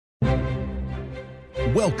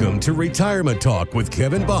Welcome to Retirement Talk with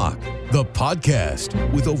Kevin Bach, the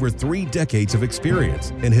podcast. With over 3 decades of experience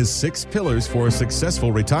and his 6 pillars for a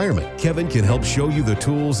successful retirement, Kevin can help show you the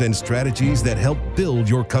tools and strategies that help build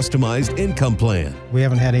your customized income plan. We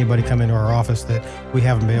haven't had anybody come into our office that we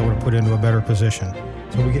haven't been able to put into a better position.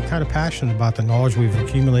 So we get kind of passionate about the knowledge we've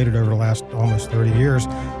accumulated over the last almost 30 years,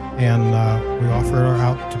 and we offer it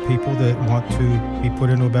out to people that want to be put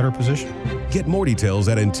into a better position. Get more details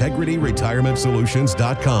at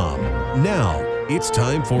IntegrityRetirementSolutions.com. Now, it's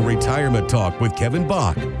time for Retirement Talk with Kevin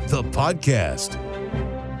Bach, the podcast.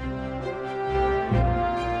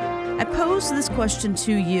 I pose this question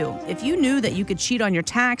to you. If you knew that you could cheat on your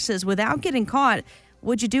taxes without getting caught,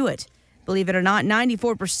 would you do it? Believe it or not,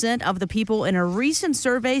 94% of the people in a recent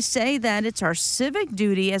survey say that it's our civic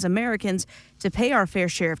duty as Americans to pay our fair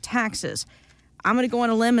share of taxes. I'm going to go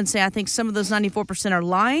on a limb and say I think some of those 94% are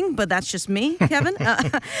lying, but that's just me, Kevin.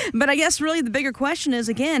 But I guess really the bigger question is,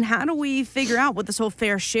 again, how do we figure out what this whole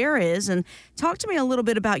fair share is? And talk to me a little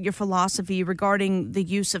bit about your philosophy regarding the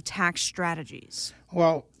use of tax strategies.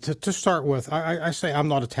 Well, to start with, I say I'm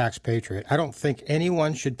not a tax patriot. I don't think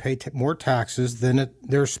anyone should pay more taxes than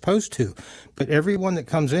they're supposed to. But everyone that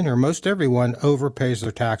comes in here, most everyone overpays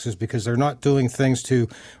their taxes because they're not doing things to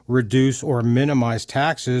reduce or minimize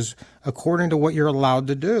taxes according to what you're allowed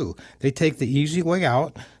to do. They take the easy way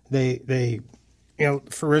out. They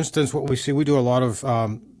for instance, what we see, we do a lot of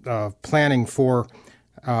planning for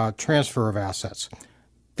transfer of assets.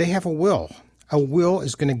 They have a will. A will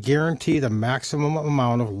is going to guarantee the maximum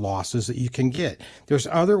amount of losses that you can get. There's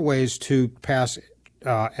other ways to pass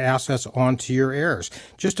assets on to your heirs.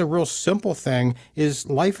 Just a real simple thing is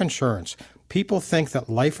life insurance. People think that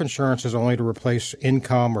life insurance is only to replace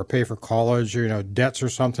income or pay for college or, debts or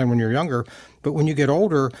something when you're younger. But when you get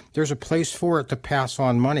older, there's a place for it to pass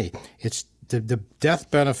on money. It's the death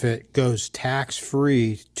benefit goes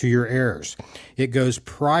tax-free to your heirs. It goes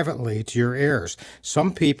privately to your heirs.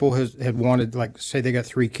 Some people had wanted, like, say they got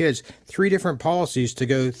 3 kids, 3 different policies to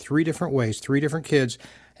go 3 different ways, 3 different kids,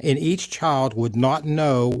 and each child would not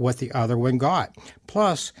know what the other one got.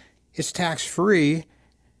 Plus, it's tax-free,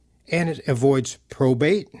 and it avoids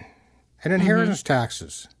probate and inheritance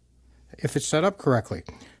taxes if it's set up correctly.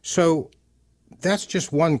 So that's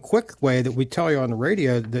just one quick way that we tell you on the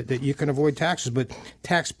radio that you can avoid taxes. But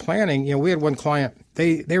tax planning, we had one client,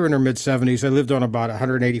 they were in their mid-70s. They lived on about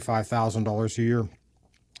 $185,000 a year,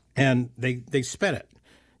 and they spent it.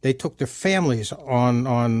 They took their families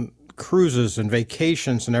on cruises and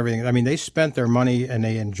vacations and everything. I mean, they spent their money and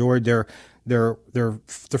they enjoyed the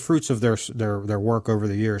fruits of their work over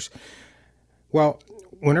the years. Well,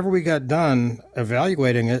 whenever we got done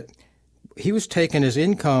evaluating it, he was taking his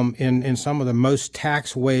income in some of the most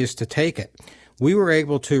tax ways to take it. We were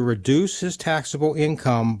able to reduce his taxable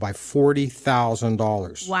income by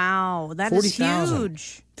 $40,000. Wow, that is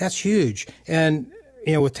huge. That's huge. And,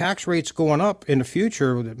 with tax rates going up in the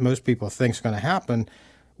future that most people think is going to happen,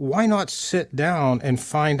 why not sit down and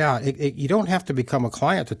find out? You don't have to become a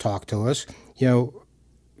client to talk to us.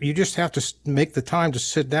 You just have to make the time to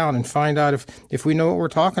sit down and find out if we know what we're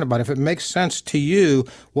talking about, if it makes sense to you,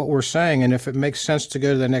 what we're saying, and if it makes sense to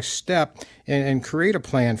go to the next step and create a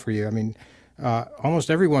plan for you. I mean, almost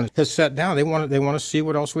everyone has sat down. They want to see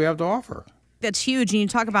what else we have to offer. That's huge. And you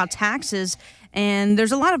talk about taxes, and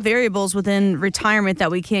there's a lot of variables within retirement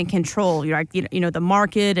that we can't control. The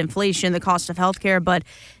market, inflation, the cost of healthcare, but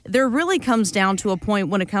there really comes down to a point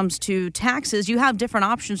when it comes to taxes. You have different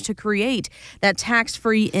options to create that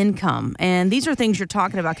tax-free income, and these are things you're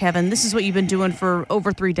talking about, Kevin. This is what you've been doing for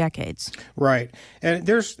over 3 decades. Right, and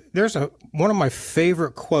there's one of my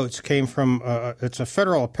favorite quotes came from it's a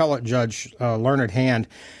federal appellate judge, Learned Hand.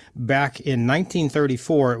 Back in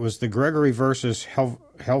 1934, it was the Gregory versus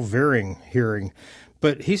Helvering hearing.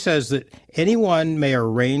 But he says that anyone may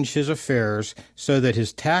arrange his affairs so that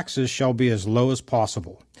his taxes shall be as low as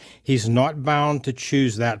possible. He's not bound to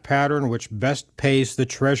choose that pattern which best pays the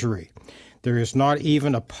treasury. There is not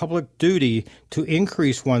even a public duty to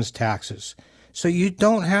increase one's taxes. So you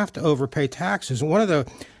don't have to overpay taxes. And one of the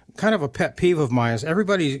kind of a pet peeve of mine is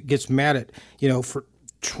everybody gets mad at, for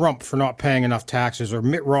Trump for not paying enough taxes, or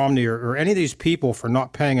Mitt Romney, or any of these people for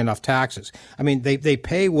not paying enough taxes. I mean, they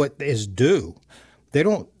pay what is due. They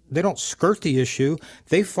don't skirt the issue.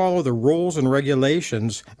 They follow the rules and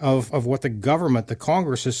regulations of what the government, the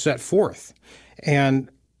Congress, has set forth. And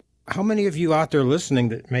how many of you out there listening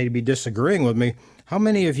that may be disagreeing with me, how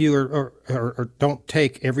many of you are don't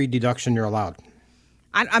take every deduction you're allowed?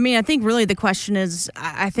 I think really the question is,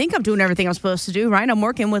 I think I'm doing everything I'm supposed to do, right? I'm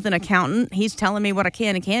working with an accountant. He's telling me what I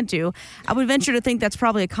can and can't do. I would venture to think that's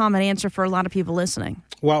probably a common answer for a lot of people listening.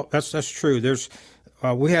 Well, that's true. There's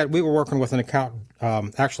we were working with an accountant.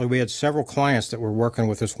 Actually, we had several clients that were working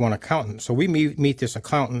with this one accountant. So we meet this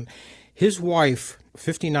accountant. His wife,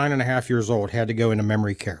 59 and a half years old, had to go into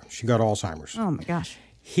memory care. She got Alzheimer's. Oh, my gosh.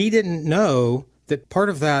 He didn't know that part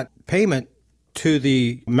of that payment to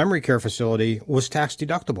the memory care facility was tax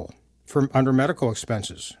deductible under medical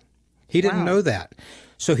expenses. He didn't know that.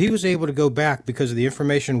 So he was able to go back because of the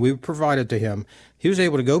information we provided to him. He was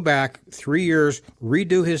able to go back 3 years,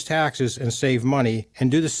 redo his taxes, and save money,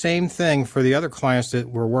 and do the same thing for the other clients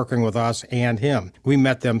that were working with us and him. We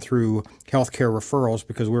met them through healthcare referrals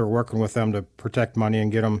because we were working with them to protect money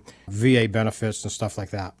and get them VA benefits and stuff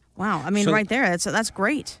like that. Wow. I mean, right there, that's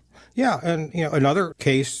great. Yeah. And, another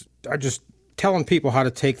case, I just telling people how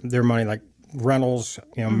to take their money, like rentals,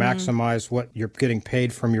 maximize what you're getting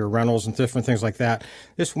paid from your rentals and different things like that.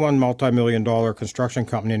 This one multi-million-dollar construction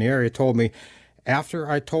company in the area told me, after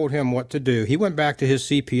I told him what to do, he went back to his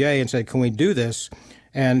CPA and said, "Can we do this?"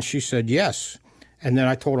 And she said, "Yes." And then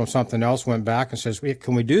I told him something else, went back and says,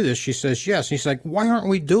 "Can we do this?" She says, "Yes." And he's like, "Why aren't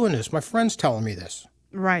we doing this? My friend's telling me this."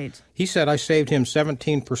 Right. He said I saved him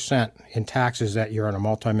 17% in taxes that year on a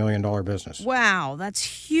multi-million-dollar business. Wow, that's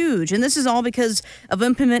huge. And this is all because of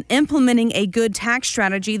implementing a good tax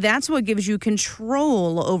strategy. That's what gives you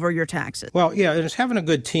control over your taxes. Well, yeah, and it's having a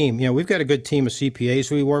good team. We've got a good team of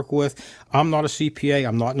CPAs we work with. I'm not a CPA.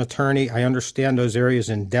 I'm not an attorney. I understand those areas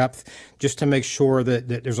in depth just to make sure that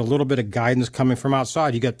there's a little bit of guidance coming from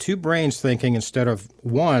outside. You got two brains thinking instead of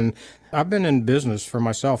one. I've been in business for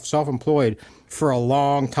myself, self-employed, for a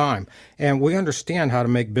long time. And we understand how to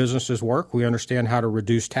make businesses work. We understand how to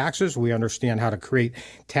reduce taxes. We understand how to create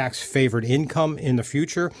tax-favored income in the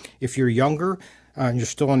future. If you're younger and you're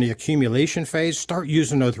still in the accumulation phase, start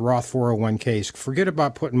using those Roth 401ks. Forget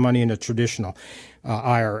about putting money into traditional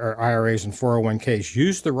IRAs and 401ks.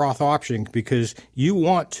 Use the Roth option because you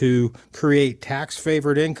want to create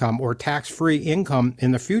tax-favored income or tax-free income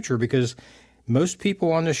in the future, because most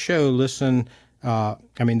people on this show listen.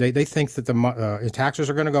 They think that the taxes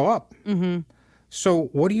are going to go up. Mm-hmm. So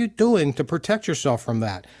what are you doing to protect yourself from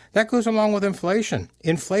that? That goes along with inflation.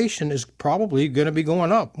 Inflation is probably going to be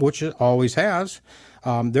going up, which it always has.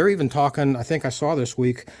 They're even talking, I think I saw this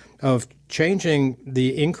week, of changing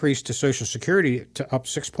the increase to Social Security to up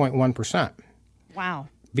 6.1%. Wow.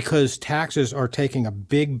 Because taxes are taking a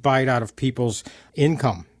big bite out of people's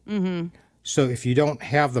income. Mm-hmm. So if you don't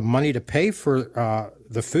have the money to pay for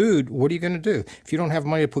the food, what are you going to do? If you don't have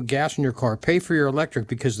money to put gas in your car, pay for your electric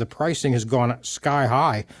because the pricing has gone sky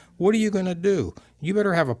high, what are you going to do? You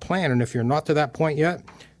better have a plan. And if you're not to that point yet,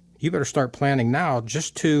 you better start planning now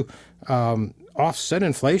just to offset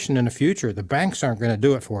inflation in the future. The banks aren't going to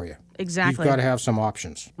do it for you. Exactly. You've got to have some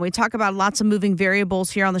options. We talk about lots of moving variables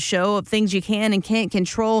here on the show of things you can and can't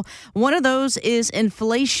control. One of those is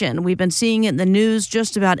inflation. We've been seeing it in the news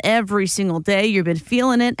just about every single day. You've been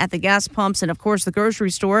feeling it at the gas pumps and, of course, the grocery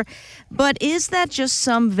store. But is that just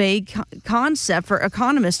some vague concept for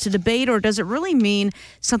economists to debate, or does it really mean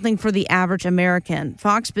something for the average American?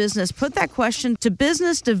 Fox Business put that question to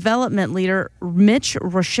business development leader Mitch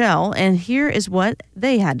Rochelle, and here is what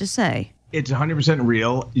they had to say. It's 100%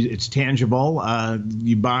 real. It's tangible.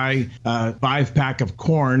 You buy a 5-pack of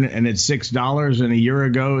corn and it's $6, and a year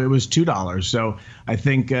ago it was $2. So I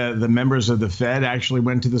think the members of the Fed actually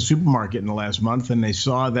went to the supermarket in the last month and they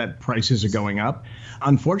saw that prices are going up.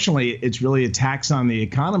 Unfortunately, it's really a tax on the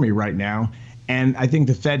economy right now. And I think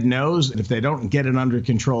the Fed knows that if they don't get it under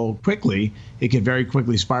control quickly, it could very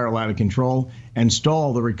quickly spiral out of control and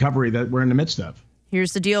stall the recovery that we're in the midst of.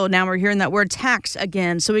 Here's the deal. Now we're hearing that word tax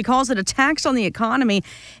again. So he calls it a tax on the economy.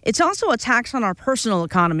 It's also a tax on our personal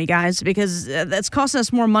economy, guys, because that's costing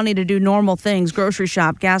us more money to do normal things, grocery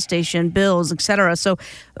shop, gas station, bills, etc. So,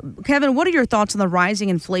 Kevin, what are your thoughts on the rising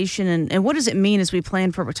inflation and what does it mean as we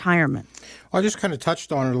plan for retirement? Well, I just kind of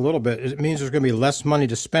touched on it a little bit. It means there's going to be less money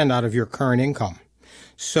to spend out of your current income.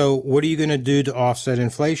 So what are you going to do to offset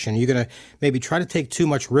inflation? You're going to maybe try to take too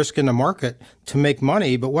much risk in the market to make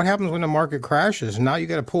money, but what happens when the market crashes? Now you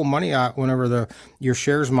got to pull money out whenever your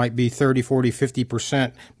shares might be 30, 40,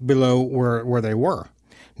 50% below where they were.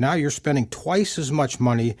 Now you're spending twice as much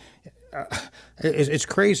money. It's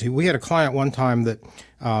crazy. We had a client one time that,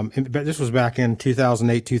 this was back in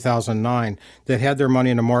 2008, 2009, that had their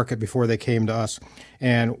money in the market before they came to us.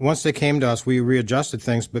 And once they came to us, we readjusted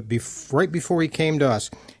things. But right before he came to us,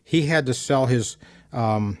 he had to sell his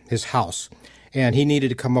house. And he needed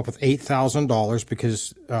to come up with $8,000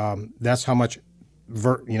 because that's how much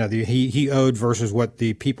he owed versus what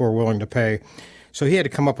the people were willing to pay. So he had to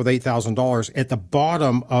come up with $8,000 at the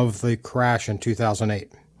bottom of the crash in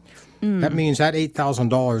 2008. That means that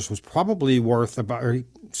 $8,000 was probably worth about,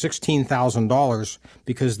 $16,000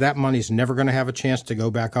 because that money's never going to have a chance to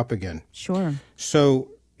go back up again. Sure. So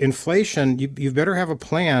inflation, you better have a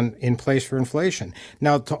plan in place for inflation.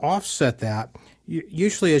 Now, to offset that,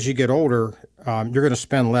 usually as you get older, you're going to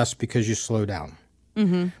spend less because you slow down.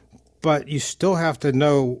 Mm-hmm. But you still have to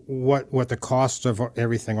know what the costs of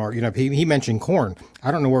everything are. You know, he mentioned corn. I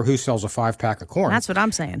don't know who sells a 5-pack of corn. That's what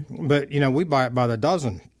I'm saying. But, you know, we buy it by the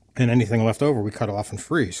dozen. And anything left over, we cut off and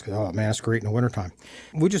freeze. Oh, man, it's great in the wintertime.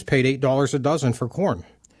 We just paid $8 a dozen for corn.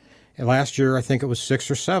 And last year, I think it was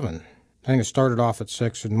 6 or 7. I think it started off at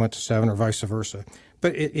 6 and went to 7 or vice versa.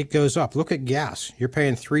 But it goes up. Look at gas. You're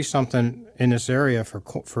paying $3-something in this area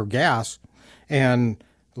for gas. And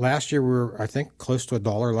last year, we were, I think, close to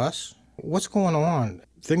 $1 less. What's going on?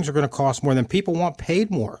 Things are going to cost more than people want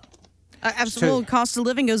paid more. Absolutely. Cost of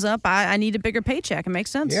living goes up. I need a bigger paycheck. It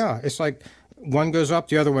makes sense. Yeah. It's like one goes up,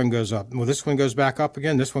 the other one goes up. Well, this one goes back up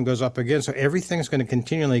again, this one goes up again. So everything's going to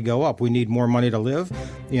continually go up. We need more money to live.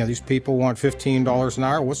 You know, these people want $15 an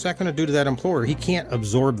hour. What's that going to do to that employer? He can't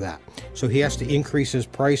absorb that. So he has to increase his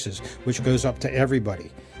prices, which goes up to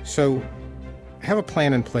everybody. So have a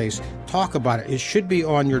plan in place. Talk about it. It should be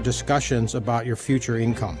on your discussions about your future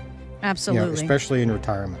income. Absolutely. You know, especially in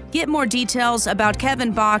retirement. Get more details about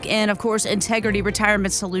Kevin Bach and, of course, Integrity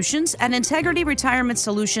Retirement Solutions at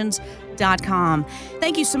integrityretirementsolutions.com.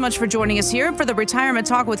 Thank you so much for joining us here for the Retirement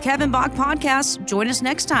Talk with Kevin Bach podcast. Join us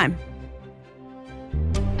next time.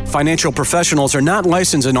 Financial professionals are not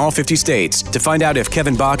licensed in all 50 states. To find out if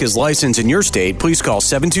Kevin Bach is licensed in your state, please call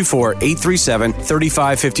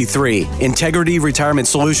 724-837-3553. Integrity Retirement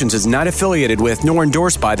Solutions is not affiliated with nor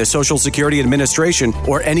endorsed by the Social Security Administration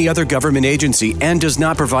or any other government agency and does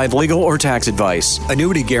not provide legal or tax advice.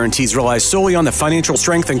 Annuity guarantees rely solely on the financial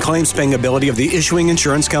strength and claims-paying ability of the issuing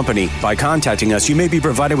insurance company. By contacting us, you may be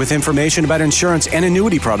provided with information about insurance and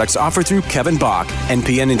annuity products offered through Kevin Bach,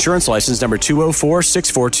 NPN Insurance License number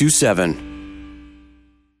 2046427.